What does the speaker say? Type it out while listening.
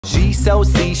She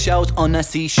sells seashells on a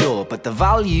seashore, but the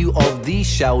value of these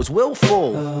shells will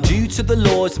fall due to the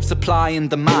laws of supply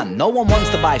and demand. No one wants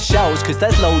to buy shells cause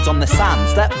there's loads on the sand.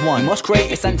 Step 1, you must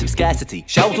create a sense of scarcity.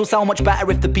 Shells will sell much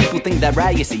better if the people think they're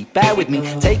rare, you see. Bear with me,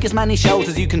 take as many shells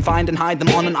as you can find and hide them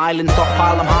on an island.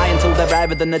 Stockpile them high until they're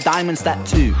rarer than a diamond. Step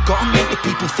 2, gotta make the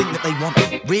people think that they want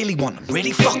them, really want them,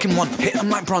 really fucking want them. Hit them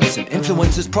like Bronson.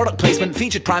 Influencers, product placement,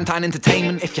 featured primetime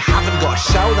entertainment. If you haven't got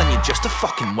a shell, then you're just a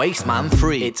fucking waste man.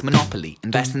 3, it's monopoly.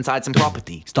 Invest inside some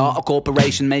property. Start a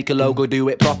corporation, make a logo, do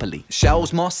it properly.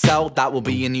 Shells must sell, that will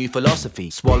be your new philosophy.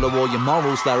 Swallow all your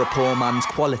morals, they're a poor man's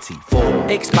quality. 4,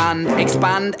 expand,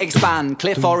 expand, expand.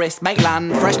 Clear forest, make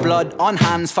land, fresh blood on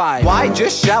hands. 5, why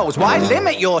just shells? Why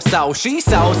limit yourself? She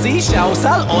sells seashells,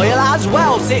 sell oil as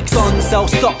well. 6, guns, sell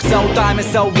stock, sell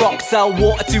diamonds, sell rock, sell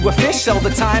water to a fish, sell the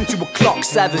time to a clock.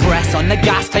 7, press on the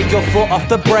gas, take your foot off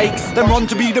the brakes, then run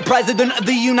to be the president of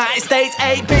the United States.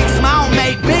 8, big smile,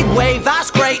 make big wave, that's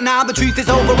great. Now the truth is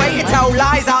overrated, tell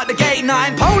lies out the gate.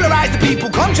 9, polarize the people,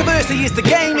 controversy is the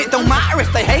game. It don't matter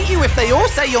if they hate you, if they all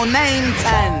say your name.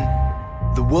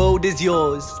 10, the world is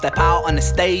yours. Step out on the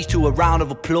stage to a round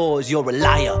of applause. You're a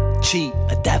liar, cheat,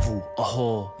 a devil, a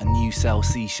whore, and you sell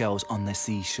seashells on the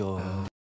seashore.